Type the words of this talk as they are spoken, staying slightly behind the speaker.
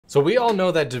So we all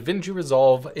know that DaVinci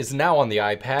Resolve is now on the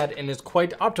iPad and is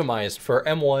quite optimized for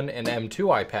M1 and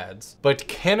M2 iPads. But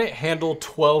can it handle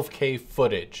 12K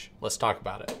footage? Let's talk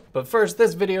about it. But first,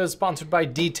 this video is sponsored by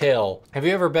Detail. Have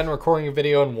you ever been recording a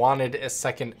video and wanted a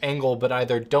second angle but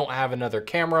either don't have another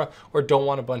camera or don't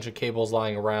want a bunch of cables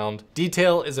lying around?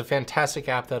 Detail is a fantastic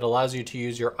app that allows you to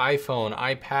use your iPhone,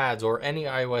 iPads, or any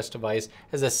iOS device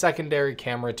as a secondary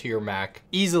camera to your Mac,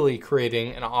 easily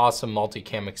creating an awesome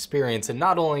multicam experience. And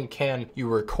not only can you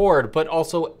record, but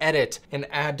also edit and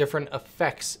add different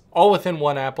effects all within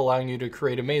one app, allowing you to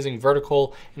create amazing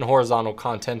vertical and horizontal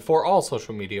content for all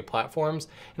social media platforms.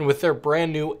 And with their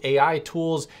brand new AI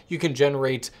tools, you can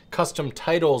generate custom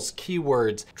titles,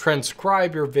 keywords,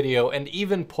 transcribe your video, and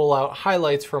even pull out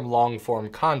highlights from long form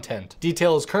content.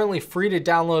 Detail is currently free to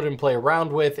download and play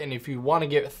around with, and if you want to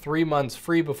get 3 months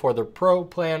free before the Pro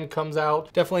plan comes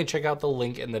out, definitely check out the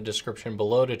link in the description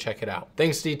below to check it out.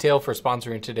 Thanks Detail for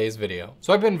sponsoring today's video.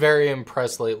 So I've been very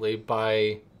impressed lately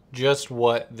by just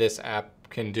what this app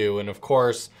can do. And of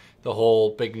course, the whole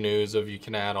big news of you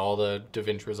can add all the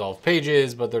DaVinci Resolve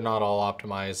pages, but they're not all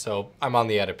optimized. So I'm on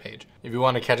the edit page. If you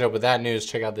want to catch up with that news,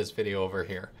 check out this video over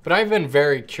here. But I've been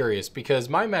very curious because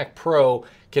my Mac Pro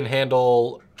can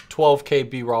handle 12K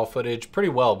B-roll footage pretty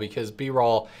well because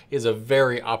B-roll is a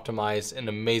very optimized and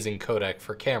amazing codec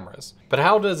for cameras. But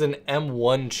how does an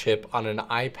M1 chip on an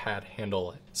iPad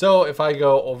handle it? So if I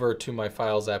go over to my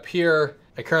Files app here,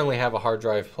 I currently have a hard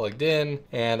drive plugged in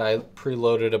and I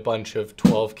preloaded a bunch of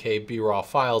 12K B-raw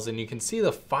files, and you can see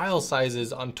the file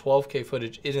sizes on 12K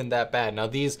footage isn't that bad. Now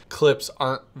these clips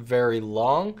aren't very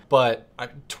long, but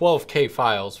 12K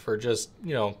files for just,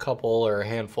 a couple or a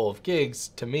handful of gigs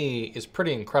to me is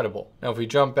pretty incredible. Now if we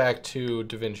jump back to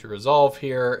DaVinci Resolve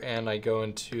here and I go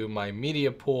into my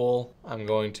media pool, I'm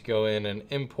going to go in and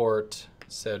import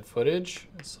said footage,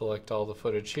 select all the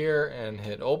footage here and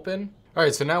hit open. All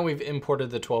right, so now we've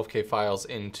imported the 12K files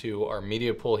into our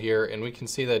media pool here, and we can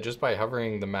see that just by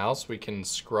hovering the mouse, we can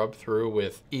scrub through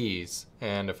with ease.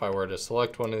 And if I were to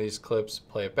select one of these clips,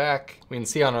 play it back, we can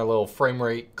see on our little frame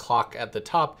rate clock at the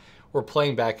top, we're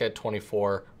playing back at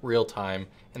 24 real time,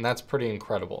 and that's pretty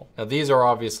incredible. Now these are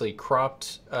obviously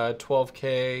cropped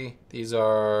 12K. These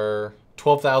are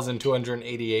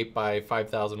 12,288 by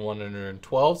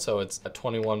 5,112, so it's a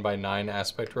 21:9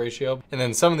 aspect ratio. And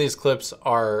then some of these clips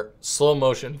are slow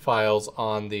motion files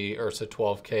on the Ursa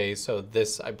 12K, so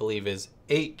this I believe is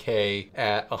 8K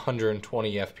at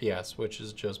 120 FPS, which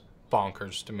is just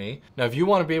bonkers to me. Now, if you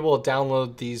want to be able to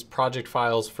download these project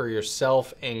files for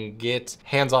yourself and get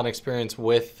hands-on experience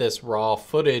with this raw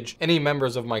footage, any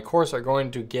members of my course are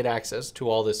going to get access to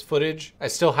all this footage. I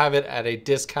still have it at a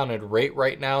discounted rate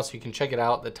right now, so you can check it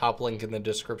out, the top link in the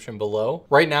description below.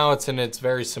 Right now, it's in its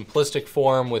very simplistic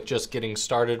form with just getting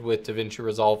started with DaVinci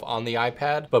Resolve on the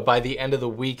iPad, but by the end of the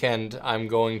weekend, I'm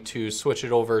going to switch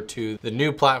it over to the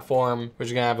new platform, which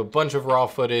is going to have a bunch of raw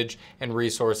footage and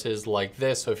resources like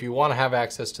this. So if you want to have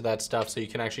access to that stuff so you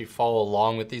can actually follow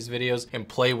along with these videos and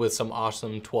play with some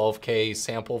awesome 12K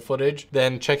sample footage,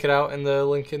 then check it out in the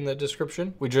link in the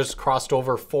description. We just crossed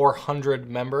over 400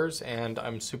 members and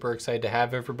I'm super excited to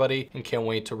have everybody and can't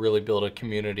wait to really build a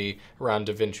community around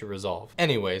DaVinci Resolve.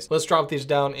 Anyways, let's drop these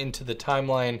down into the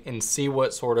timeline and see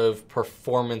what sort of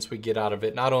performance we get out of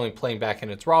it, not only playing back in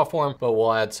its raw form, but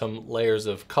we'll add some layers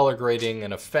of color grading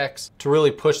and effects to really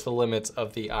push the limits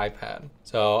of the iPad.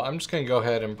 So I'm just gonna go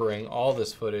ahead and bring all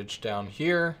this footage down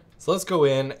here. So let's go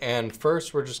in, and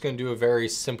first we're just gonna do a very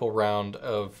simple round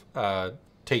of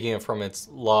taking it from its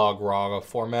log raw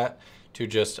format to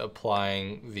just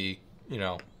applying the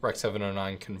Rec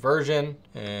 709 conversion,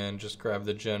 and just grab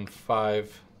the Gen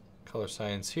 5 color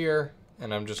science here,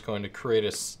 and I'm just going to create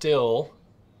a still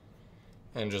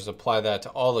and just apply that to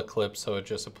all the clips, so it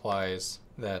just applies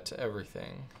that to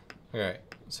everything. All right,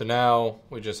 so now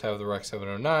we just have the Rec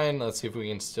 709. Let's see if we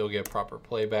can still get proper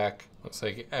playback. Looks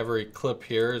like every clip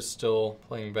here is still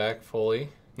playing back fully.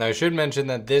 Now I should mention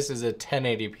that this is a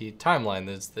 1080p timeline.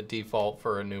 That's the default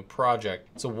for a new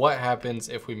project. So what happens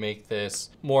if we make this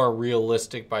more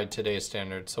realistic by today's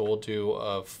standards? So we'll do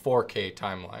a 4K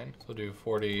timeline. So we'll do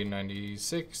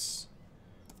 4096,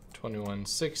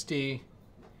 2160.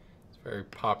 It's a very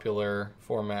popular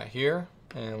format here.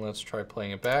 And let's try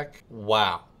playing it back.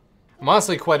 Wow. I'm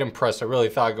honestly quite impressed. I really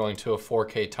thought going to a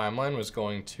 4K timeline was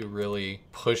going to really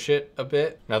push it a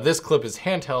bit. Now this clip is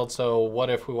handheld, so what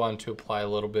if we wanted to apply a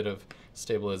little bit of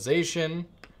stabilization?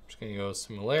 I'm just gonna go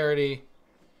similarity.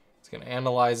 It's gonna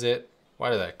analyze it.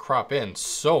 Why did that crop in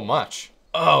so much?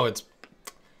 Oh,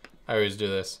 I always do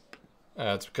this.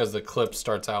 It's because the clip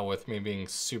starts out with me being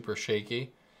super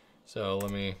shaky. So let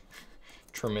me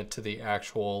trim it to the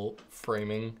actual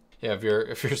framing. Yeah, if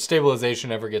your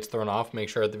stabilization ever gets thrown off, make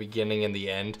sure at the beginning and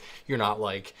the end, you're not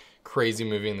like crazy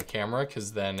moving the camera,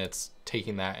 because then it's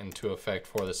taking that into effect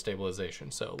for the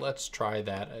stabilization. So let's try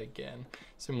that again.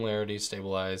 Similarity,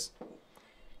 stabilize,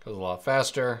 goes a lot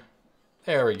faster.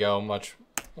 There we go, much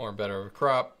more better of a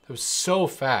crop. It was so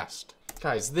fast.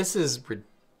 Guys, this is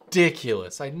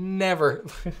ridiculous. I never,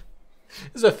 this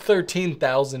is a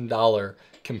 $13,000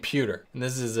 computer. And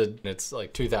this is it's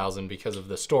like $2,000 because of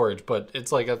the storage, but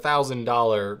it's like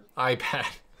 $1,000 iPad.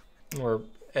 We're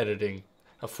editing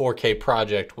a 4K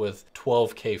project with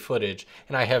 12K footage,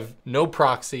 and I have no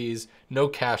proxies, no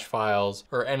cache files,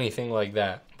 or anything like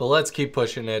that. But let's keep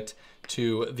pushing it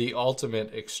to the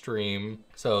ultimate extreme.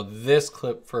 So this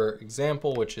clip, for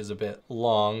example, which is a bit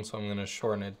long, so I'm gonna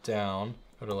shorten it down.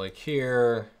 Go to like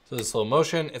here. So the slow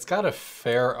motion, it's got a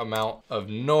fair amount of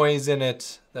noise in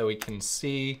it that we can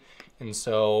see. And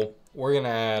so we're gonna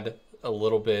add a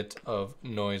little bit of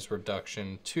noise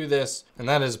reduction to this. And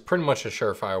that is pretty much a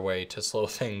surefire way to slow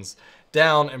things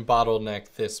down and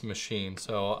bottleneck this machine.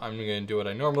 So I'm gonna do what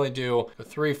I normally do with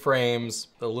 3 frames.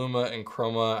 The Luma and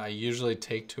Chroma, I usually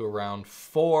take to around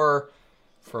 4.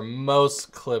 For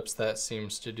most clips, that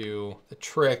seems to do the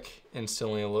trick.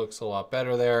 Instantly, it looks a lot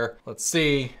better there. Let's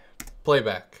see,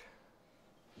 playback.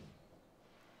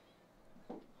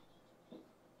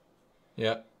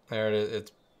 Yep, there it is.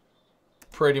 It's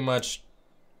pretty much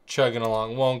chugging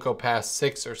along. Won't go past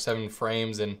 6 or 7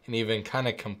 frames and even kind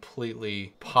of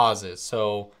completely pauses.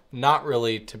 So not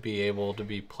really to be able to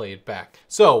be played back.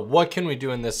 So what can we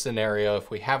do in this scenario if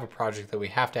we have a project that we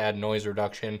have to add noise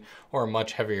reduction or a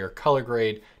much heavier color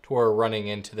grade to where we're running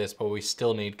into this, but we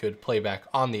still need good playback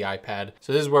on the iPad?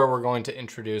 So this is where we're going to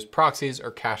introduce proxies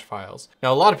or cache files.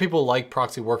 Now, a lot of people like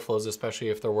proxy workflows, especially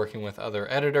if they're working with other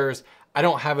editors. I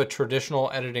don't have a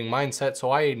traditional editing mindset,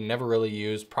 so I never really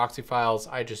use proxy files.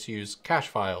 I just use cache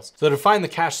files. So to find the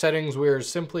cache settings, we're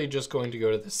simply just going to go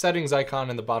to the settings icon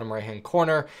in the bottom right-hand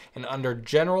corner, and under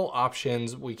general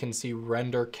options, we can see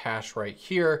render cache right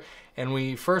here. And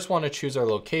we first want to choose our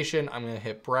location. I'm going to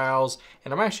hit browse,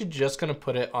 and I'm actually just going to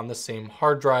put it on the same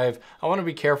hard drive. I want to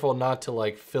be careful not to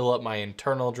like fill up my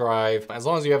internal drive. As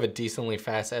long as you have a decently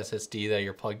fast SSD that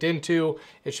you're plugged into,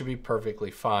 it should be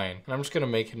perfectly fine. And I'm just going to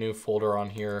make a new folder on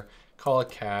here, call it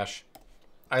cache.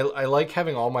 I like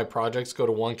having all my projects go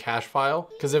to one cache file,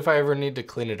 because if I ever need to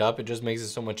clean it up, it just makes it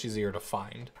so much easier to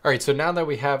find. All right, so now that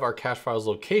we have our cache files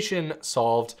location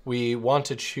solved, we want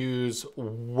to choose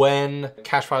when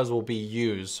cache files will be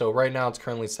used. So right now it's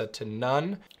currently set to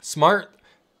none. Smart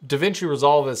DaVinci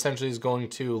Resolve essentially is going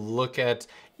to look at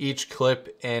each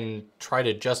clip and try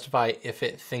to justify if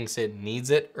it thinks it needs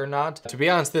it or not. To be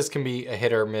honest, this can be a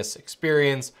hit or miss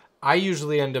experience. I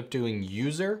usually end up doing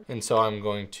user, and so I'm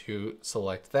going to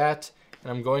select that, and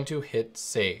I'm going to hit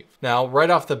save. Now, right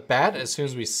off the bat, as soon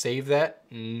as we save that,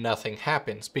 nothing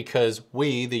happens because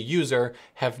we, the user,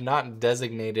 have not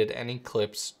designated any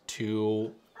clips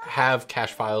to have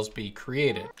cache files be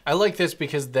created. I like this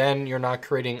because then you're not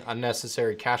creating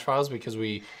unnecessary cache files, because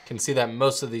we can see that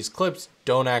most of these clips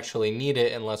don't actually need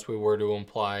it unless we were to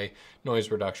apply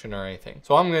noise reduction or anything.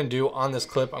 So what I'm going to do on this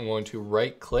clip, I'm going to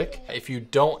right click. If you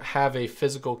don't have a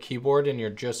physical keyboard and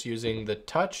you're just using the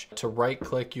touch, to right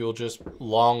click, you'll just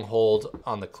long hold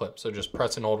on the clip. So just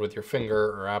press and hold with your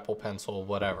finger or Apple Pencil,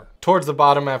 whatever. Towards the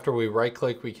bottom, after we right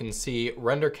click, we can see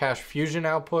render cache fusion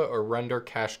output or render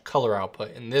cache color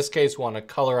output. In this case, we want a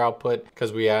color output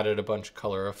because we added a bunch of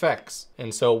color effects.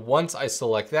 And so once I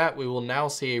select that, we will now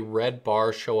see a red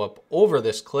bar show up over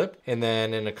this clip. And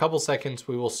then in a couple seconds,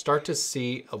 we will start to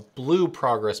see a blue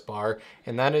progress bar,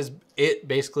 and that is it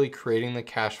basically creating the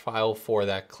cache file for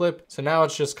that clip. So now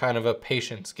it's just kind of a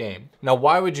patience game. Now,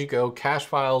 why would you go cache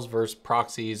files versus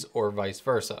proxies or vice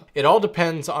versa? It all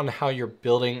depends on how you're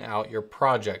building out your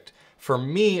project. For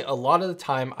me, a lot of the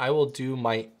time I will do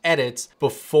my edits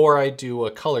before I do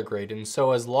a color grade. And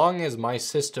so as long as my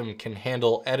system can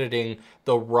handle editing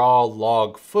the raw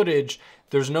log footage,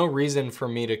 there's no reason for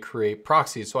me to create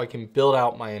proxies. So I can build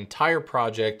out my entire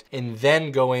project and then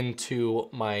go into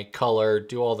my color,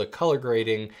 do all the color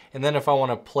grading. And then if I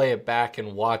want to play it back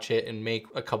and watch it and make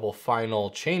a couple final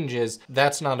changes,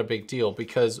 that's not a big deal,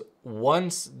 because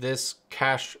once this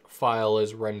cache file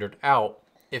is rendered out,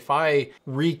 if I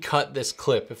recut this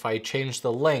clip, if I change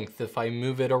the length, if I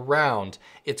move it around,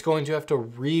 it's going to have to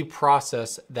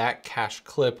reprocess that cache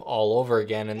clip all over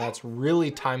again, and that's really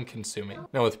time consuming.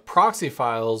 Now with proxy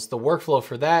files, the workflow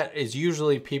for that is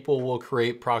usually people will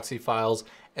create proxy files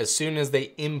as soon as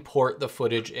they import the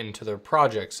footage into their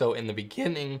project. So in the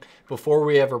beginning, before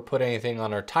we ever put anything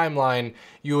on our timeline,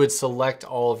 you would select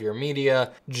all of your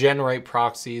media, generate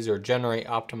proxies or generate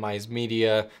optimized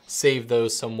media, save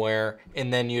those somewhere,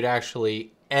 and then you'd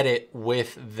actually edit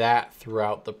with that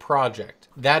throughout the project.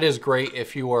 That is great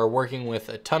if you are working with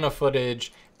a ton of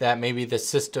footage that maybe the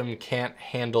system can't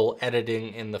handle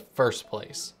editing in the first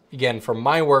place. Again, from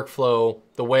my workflow,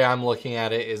 the way I'm looking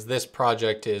at it is this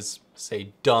project is,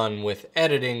 say, done with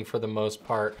editing for the most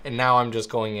part, and now I'm just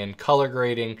going in color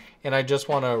grading, and I just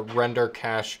want to render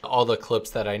cache all the clips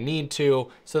that I need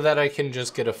to so that I can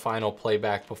just get a final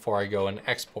playback before I go and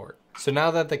export. So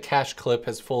now that the cache clip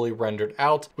has fully rendered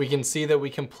out, we can see that we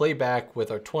can play back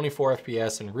with our 24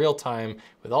 FPS in real time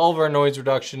with all of our noise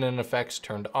reduction and effects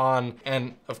turned on.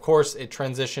 And of course, it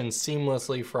transitions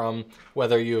seamlessly from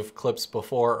whether you have clips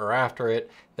before or after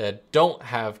it that don't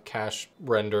have cache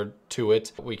rendered to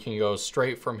it. We can go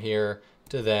straight from here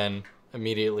to then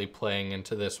immediately playing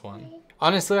into this one.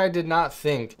 Honestly, I did not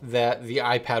think that the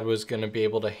iPad was going to be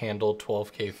able to handle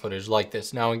 12K footage like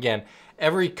this. Now again,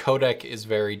 every codec is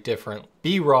very different.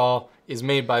 B-Raw is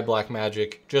made by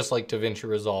Blackmagic, just like DaVinci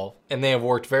Resolve, and they have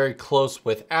worked very close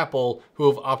with Apple,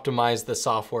 who have optimized the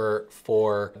software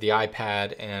for the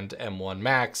iPad and M1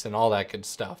 Max and all that good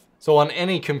stuff. So on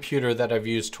any computer that I've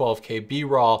used 12K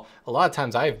B-Raw, a lot of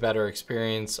times I have better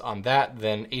experience on that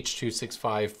than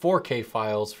H.265 4K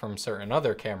files from certain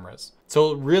other cameras.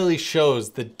 So it really shows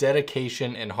the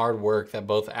dedication and hard work that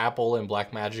both Apple and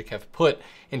Blackmagic have put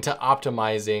into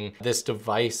optimizing this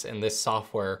device and this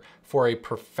software for a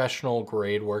professional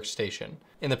grade workstation.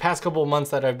 In the past couple of months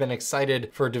that I've been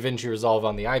excited for DaVinci Resolve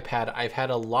on the iPad, I've had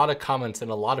a lot of comments and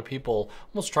a lot of people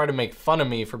almost try to make fun of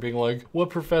me for being like, what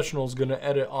professional is gonna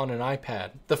edit on an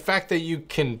iPad? The fact that you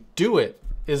can do it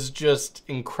is just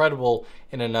incredible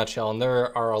in a nutshell. And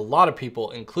there are a lot of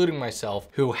people, including myself,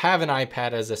 who have an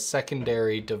iPad as a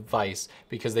secondary device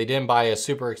because they didn't buy a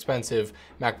super expensive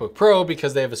MacBook Pro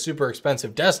because they have a super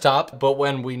expensive desktop. But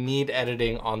when we need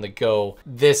editing on the go,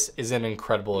 this is an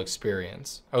incredible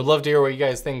experience. I would love to hear what you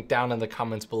guys think down in the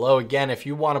comments below. Again, if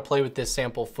you want to play with this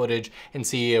sample footage and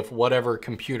see if whatever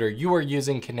computer you are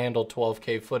using can handle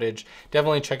 12K footage,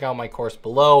 definitely check out my course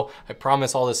below. I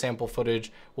promise all the sample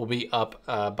footage will be up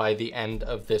by the end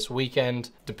of this weekend.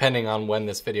 Depending on when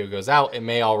this video goes out, it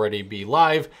may already be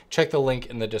live. Check the link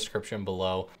in the description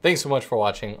below. Thanks so much for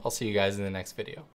watching. I'll see you guys in the next video.